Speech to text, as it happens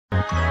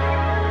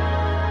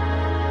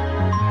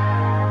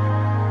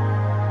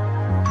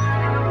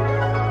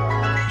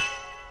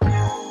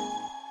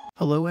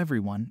Hello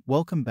everyone,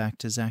 welcome back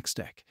to Zach's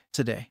Tech.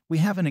 Today, we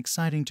have an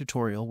exciting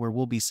tutorial where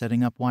we'll be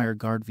setting up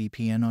WireGuard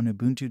VPN on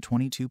Ubuntu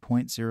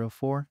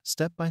 22.04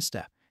 step by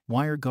step.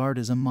 WireGuard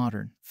is a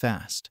modern,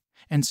 fast,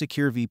 and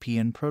secure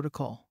VPN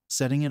protocol.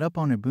 Setting it up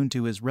on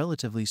Ubuntu is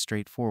relatively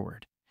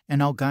straightforward,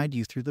 and I'll guide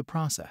you through the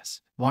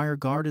process.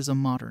 WireGuard is a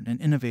modern and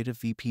innovative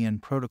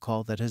VPN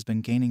protocol that has been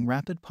gaining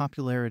rapid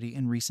popularity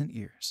in recent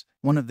years.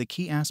 One of the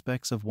key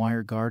aspects of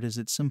WireGuard is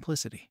its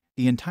simplicity.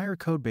 The entire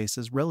codebase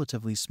is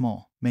relatively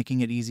small, making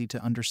it easy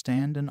to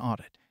understand and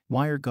audit.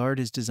 WireGuard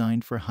is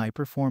designed for high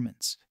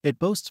performance. It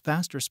boasts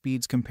faster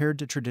speeds compared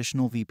to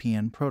traditional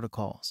VPN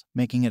protocols,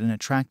 making it an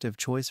attractive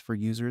choice for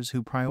users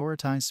who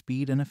prioritize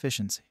speed and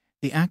efficiency.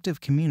 The active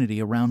community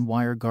around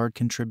WireGuard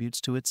contributes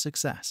to its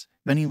success.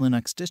 Many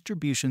Linux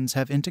distributions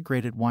have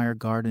integrated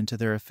WireGuard into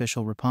their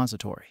official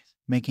repositories,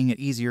 making it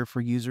easier for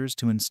users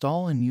to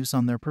install and use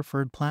on their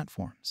preferred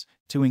platforms.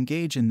 To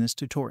engage in this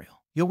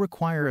tutorial, you'll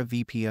require a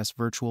VPS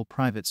virtual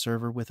private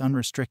server with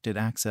unrestricted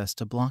access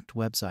to blocked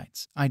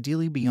websites,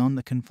 ideally beyond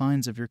the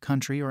confines of your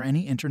country or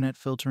any internet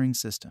filtering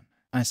system.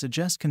 I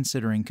suggest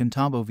considering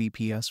Kamatera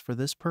VPS for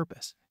this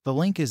purpose. The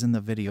link is in the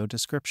video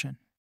description.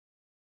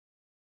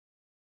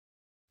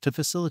 To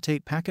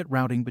facilitate packet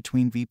routing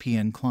between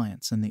VPN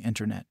clients and the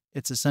internet,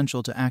 it's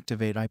essential to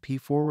activate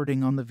IP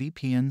forwarding on the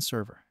VPN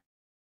server.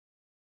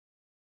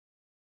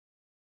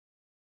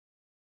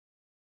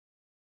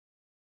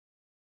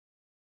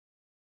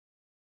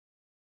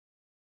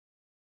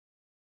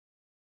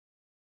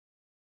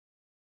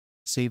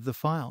 Save the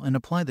file and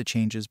apply the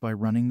changes by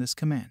running this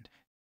command.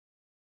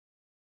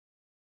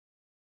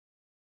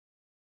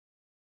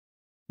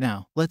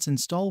 Now, let's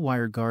install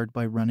WireGuard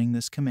by running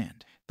this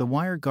command. The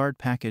WireGuard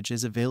package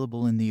is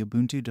available in the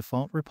Ubuntu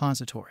default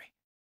repository.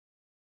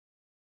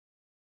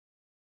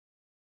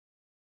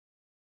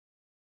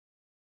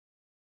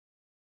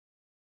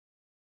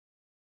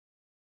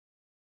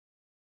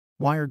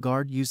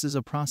 WireGuard uses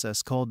a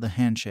process called the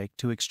handshake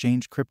to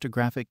exchange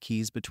cryptographic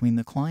keys between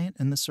the client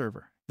and the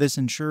server. This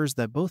ensures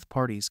that both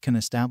parties can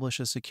establish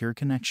a secure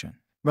connection.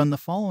 Run the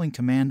following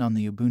command on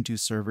the Ubuntu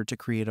server to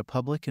create a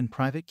public and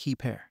private key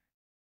pair.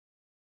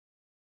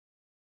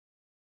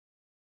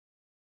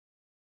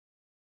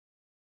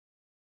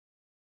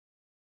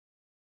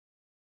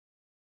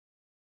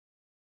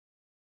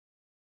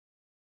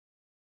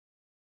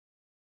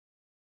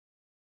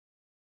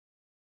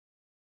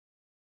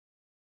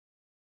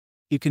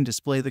 You can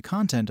display the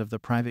content of the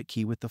private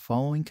key with the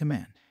following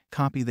command.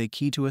 Copy the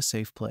key to a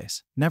safe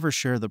place. Never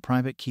share the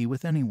private key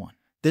with anyone.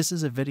 This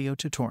is a video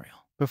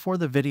tutorial. Before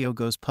the video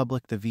goes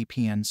public, the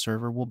VPN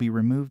server will be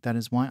removed. That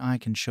is why I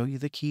can show you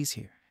the keys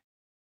here.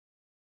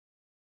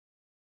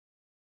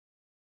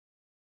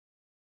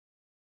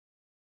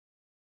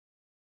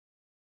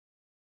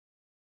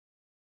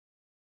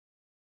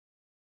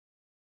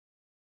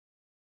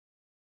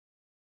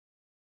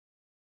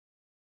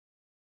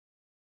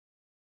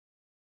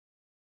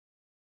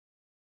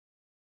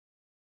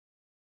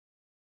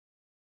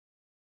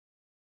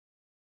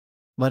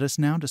 Let us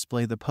now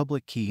display the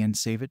public key and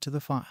save it to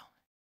the file.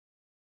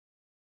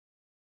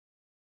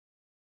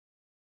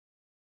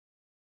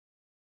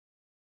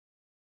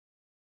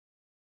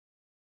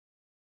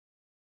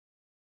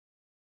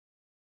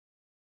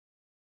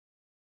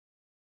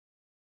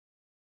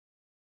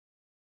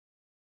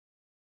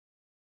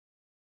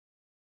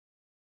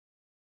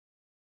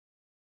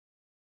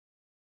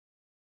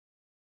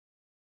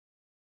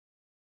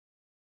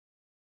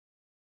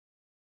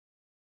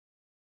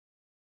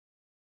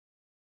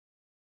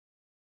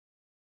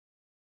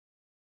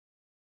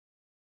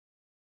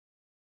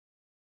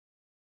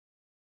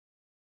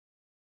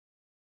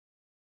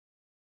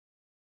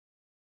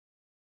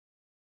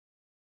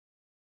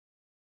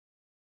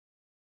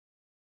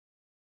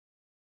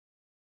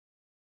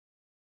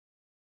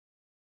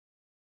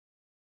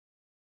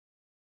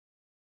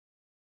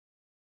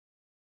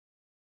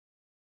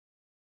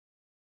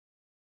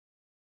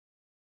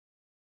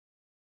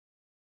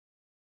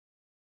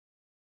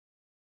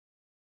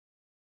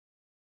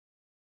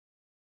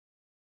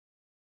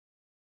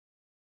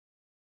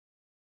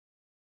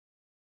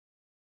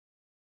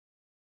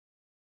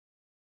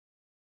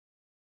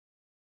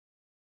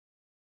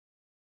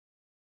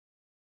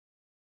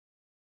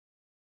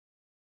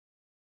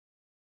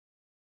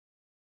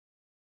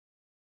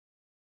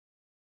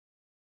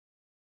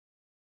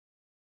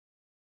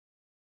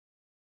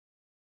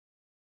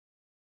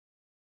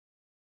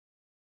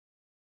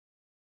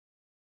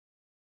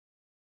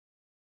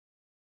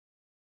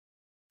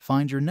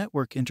 Find your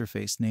network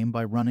interface name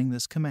by running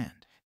this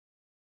command.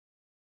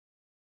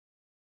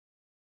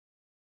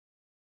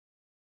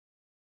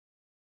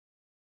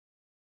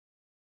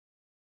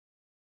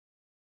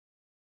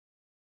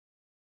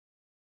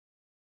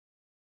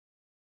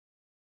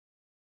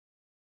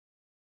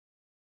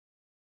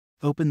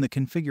 Open the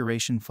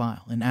configuration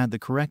file and add the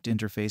correct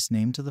interface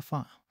name to the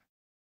file.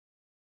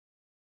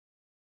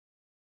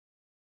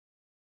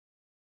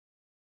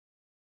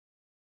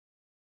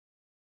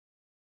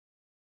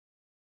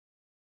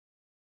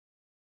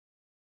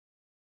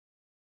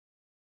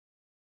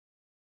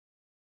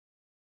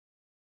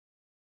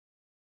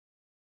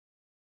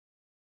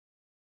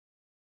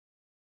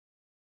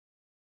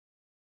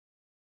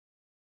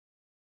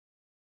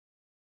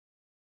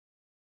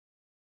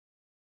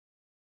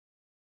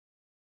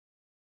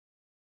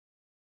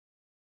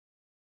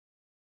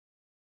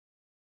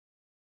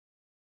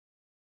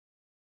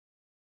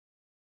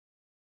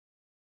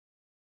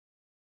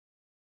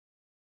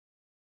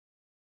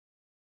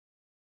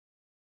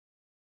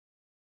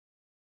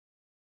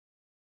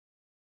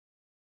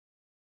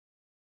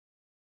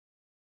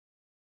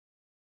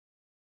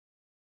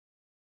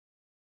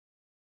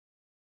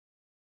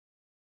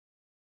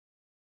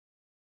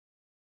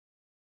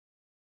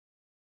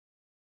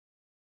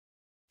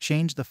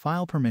 Change the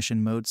file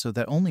permission mode so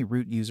that only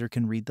root user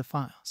can read the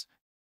files.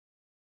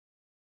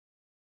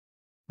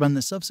 Run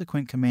the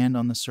subsequent command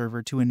on the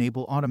server to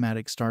enable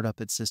automatic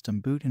startup at system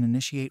boot and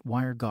initiate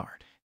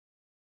WireGuard.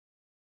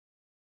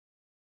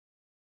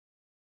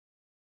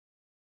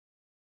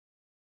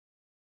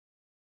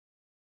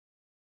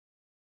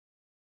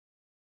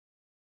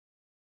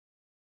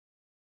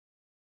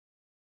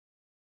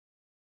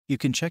 You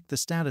can check the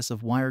status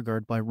of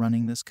WireGuard by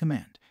running this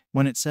command.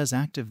 When it says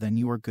active, then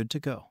you are good to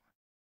go.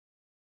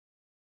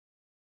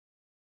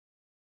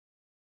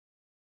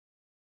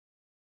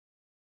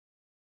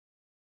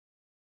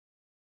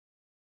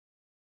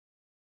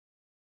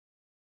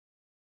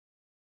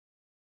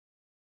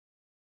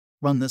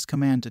 Run this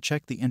command to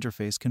check the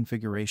interface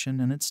configuration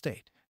and its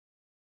state.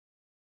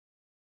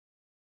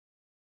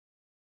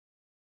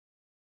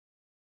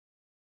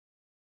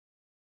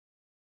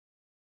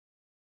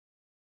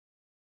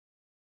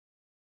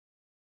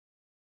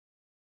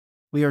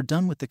 We are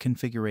done with the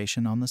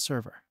configuration on the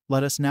server.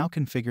 Let us now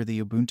configure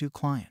the Ubuntu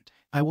client.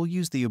 I will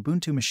use the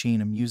Ubuntu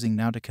machine I'm using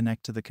now to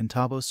connect to the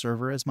Contabo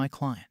server as my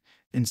client.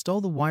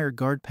 Install the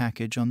WireGuard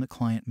package on the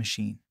client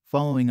machine,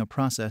 following a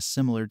process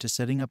similar to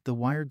setting up the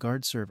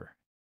WireGuard server.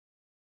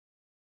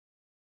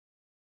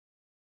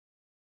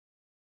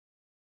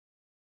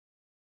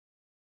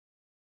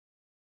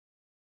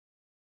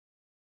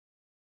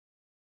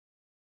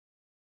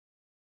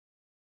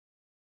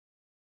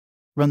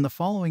 Run the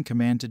following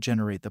command to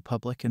generate the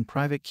public and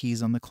private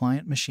keys on the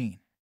client machine.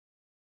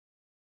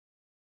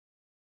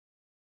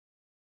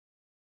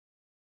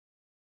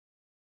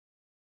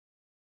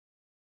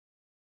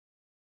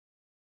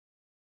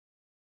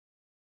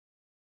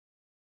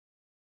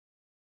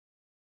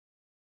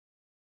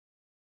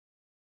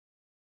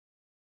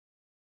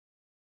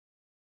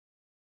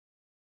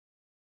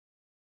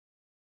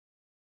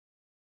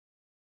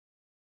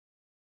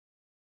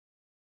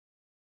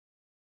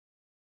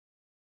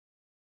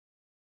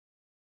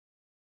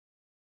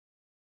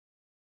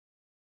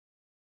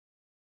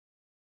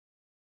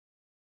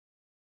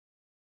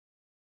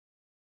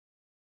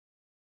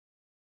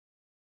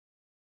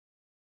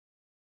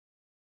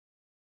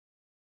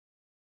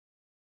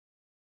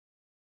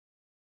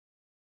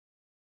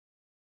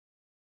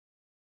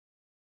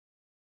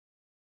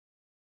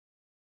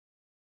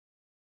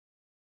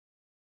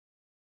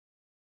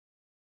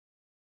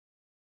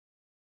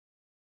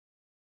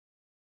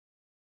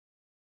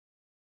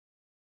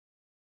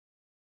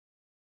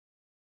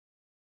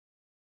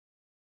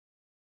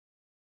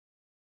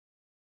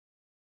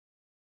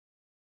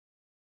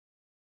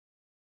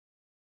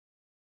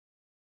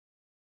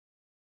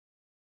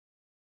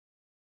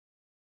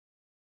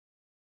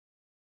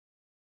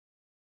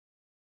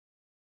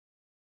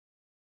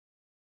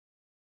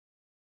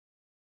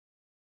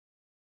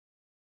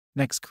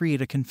 Next,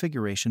 create a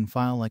configuration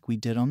file like we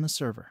did on the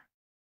server.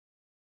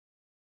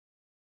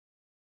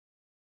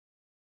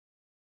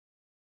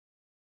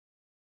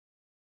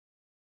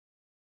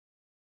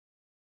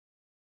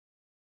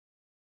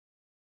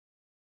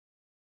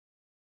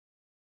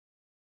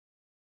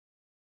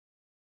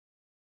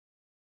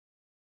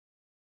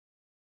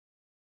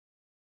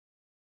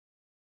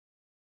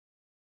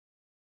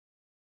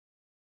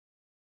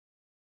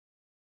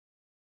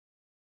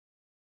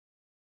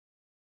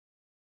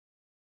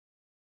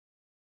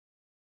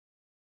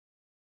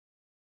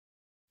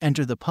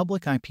 Enter the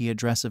public IP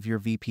address of your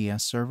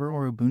VPS server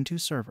or Ubuntu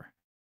server.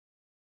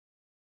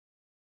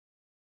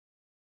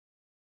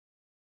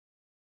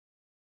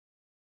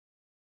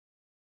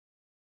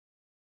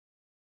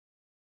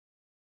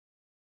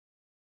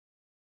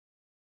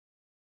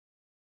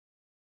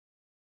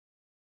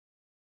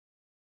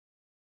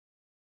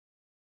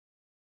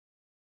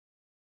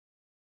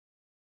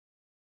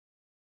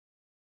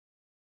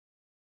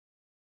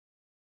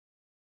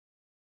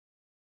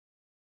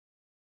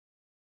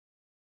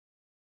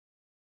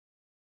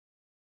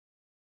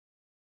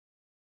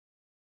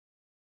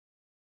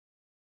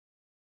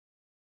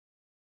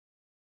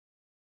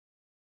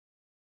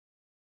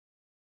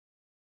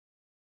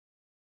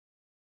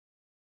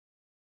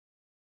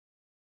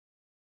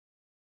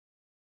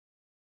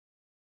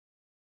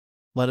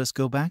 Let us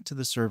go back to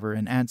the server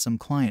and add some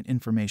client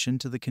information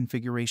to the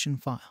configuration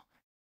file.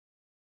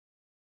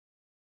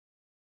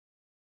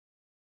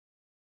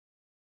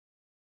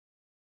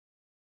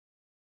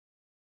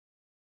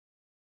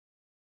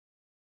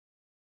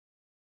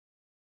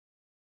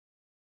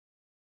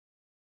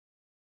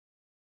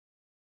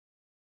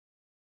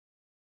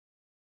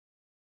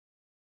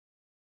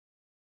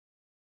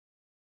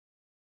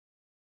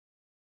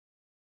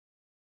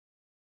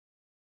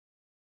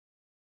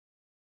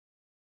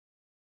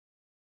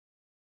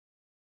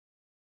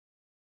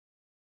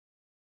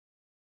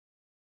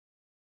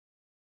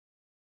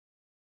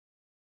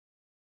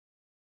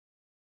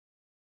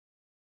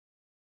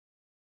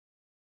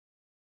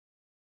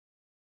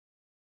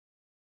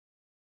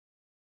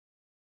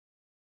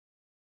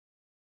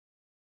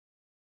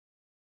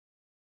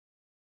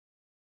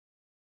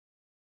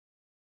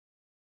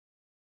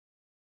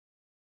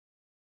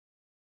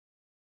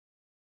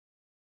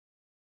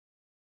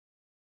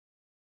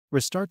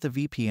 Restart the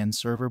VPN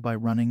server by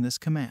running this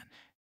command.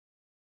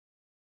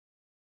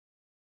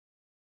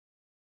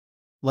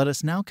 Let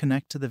us now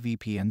connect to the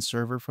VPN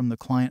server from the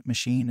client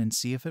machine and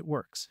see if it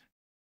works.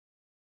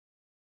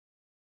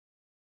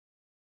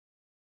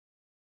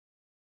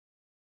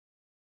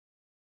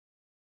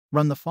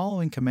 Run the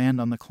following command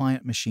on the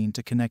client machine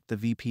to connect the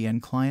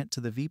VPN client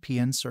to the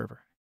VPN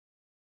server.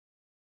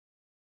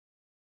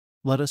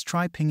 Let us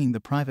try pinging the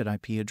private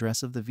IP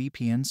address of the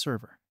VPN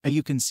server. As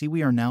you can see,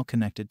 we are now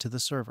connected to the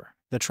server.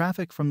 The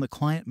traffic from the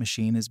client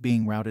machine is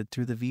being routed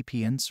through the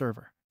VPN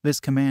server. This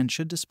command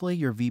should display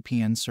your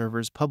VPN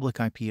server's public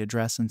IP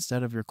address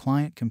instead of your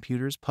client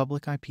computer's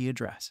public IP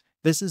address.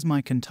 This is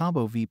my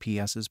Kamatera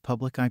VPS's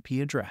public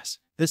IP address.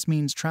 This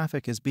means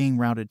traffic is being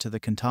routed to the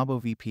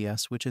Kamatera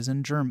VPS, which is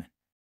in German.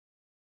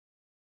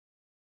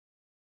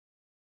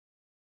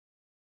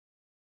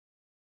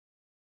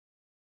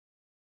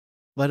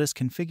 Let us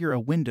configure a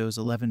Windows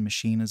 11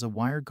 machine as a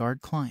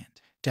WireGuard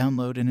client.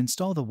 Download and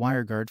install the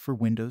WireGuard for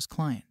Windows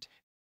client.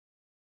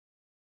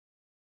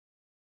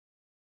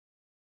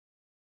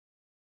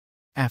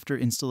 After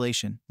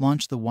installation,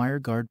 launch the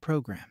WireGuard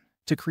program.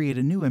 To create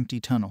a new empty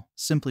tunnel,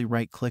 simply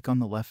right-click on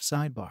the left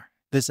sidebar.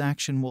 This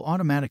action will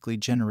automatically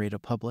generate a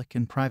public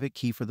and private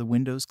key for the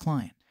Windows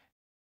client.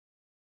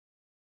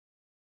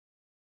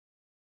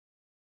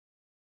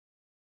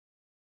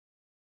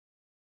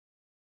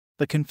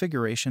 The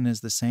configuration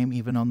is the same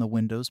even on the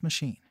Windows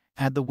machine.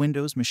 Add the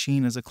Windows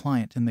machine as a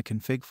client in the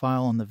config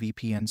file on the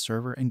VPN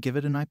server and give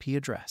it an IP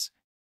address.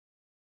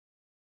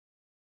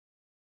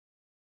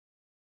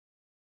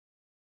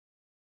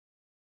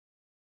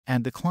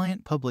 Add the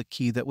client public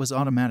key that was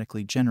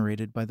automatically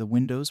generated by the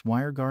Windows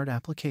WireGuard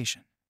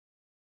application.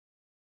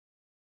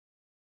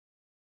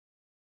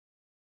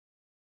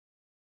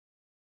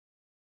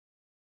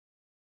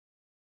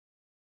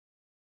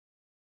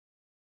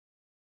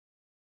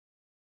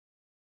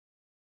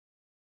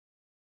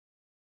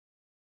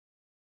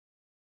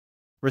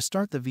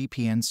 Restart the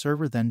VPN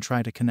server, then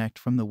try to connect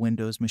from the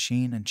Windows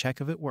machine and check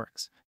if it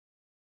works.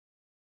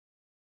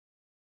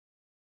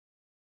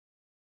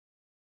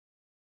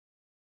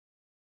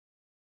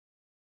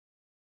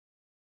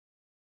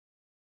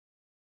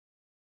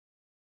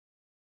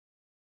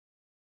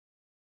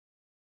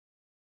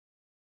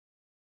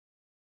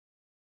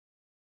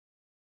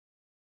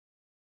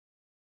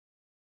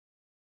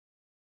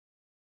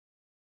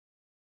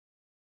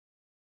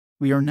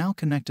 We are now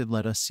connected.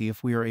 Let us see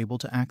if we are able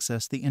to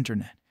access the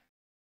internet.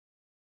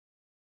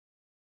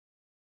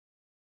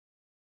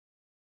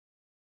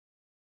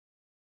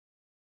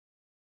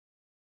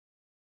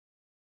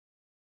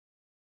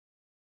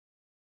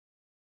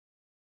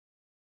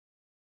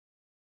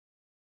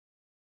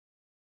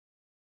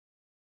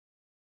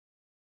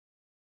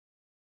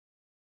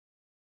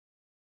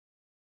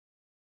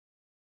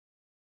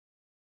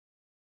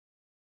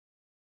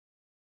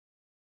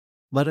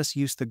 Let us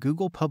use the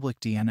Google public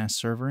DNS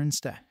server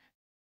instead.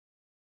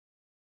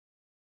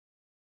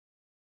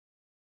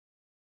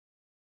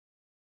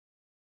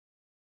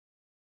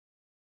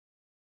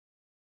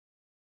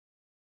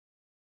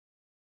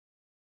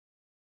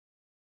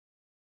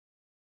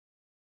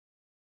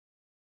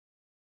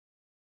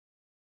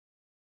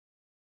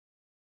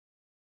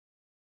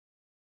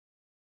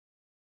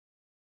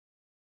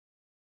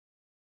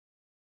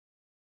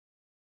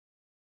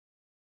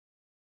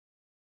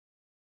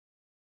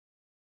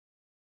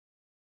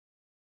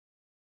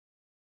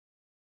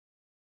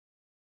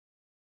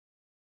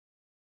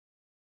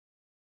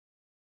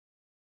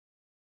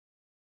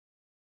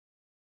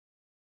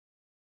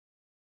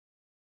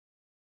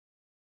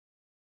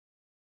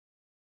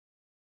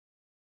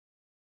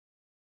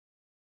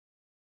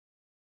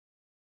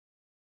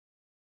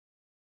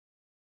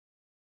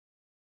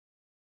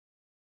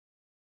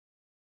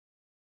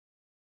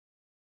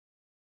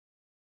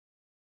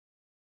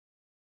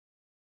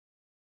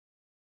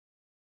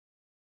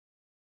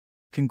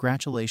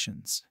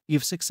 Congratulations!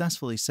 You've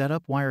successfully set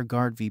up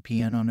WireGuard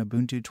VPN on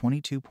Ubuntu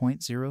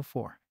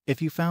 22.04.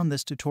 If you found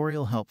this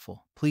tutorial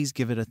helpful, please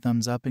give it a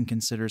thumbs up and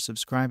consider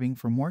subscribing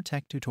for more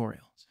tech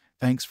tutorials.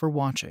 Thanks for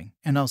watching,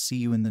 and I'll see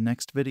you in the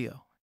next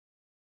video.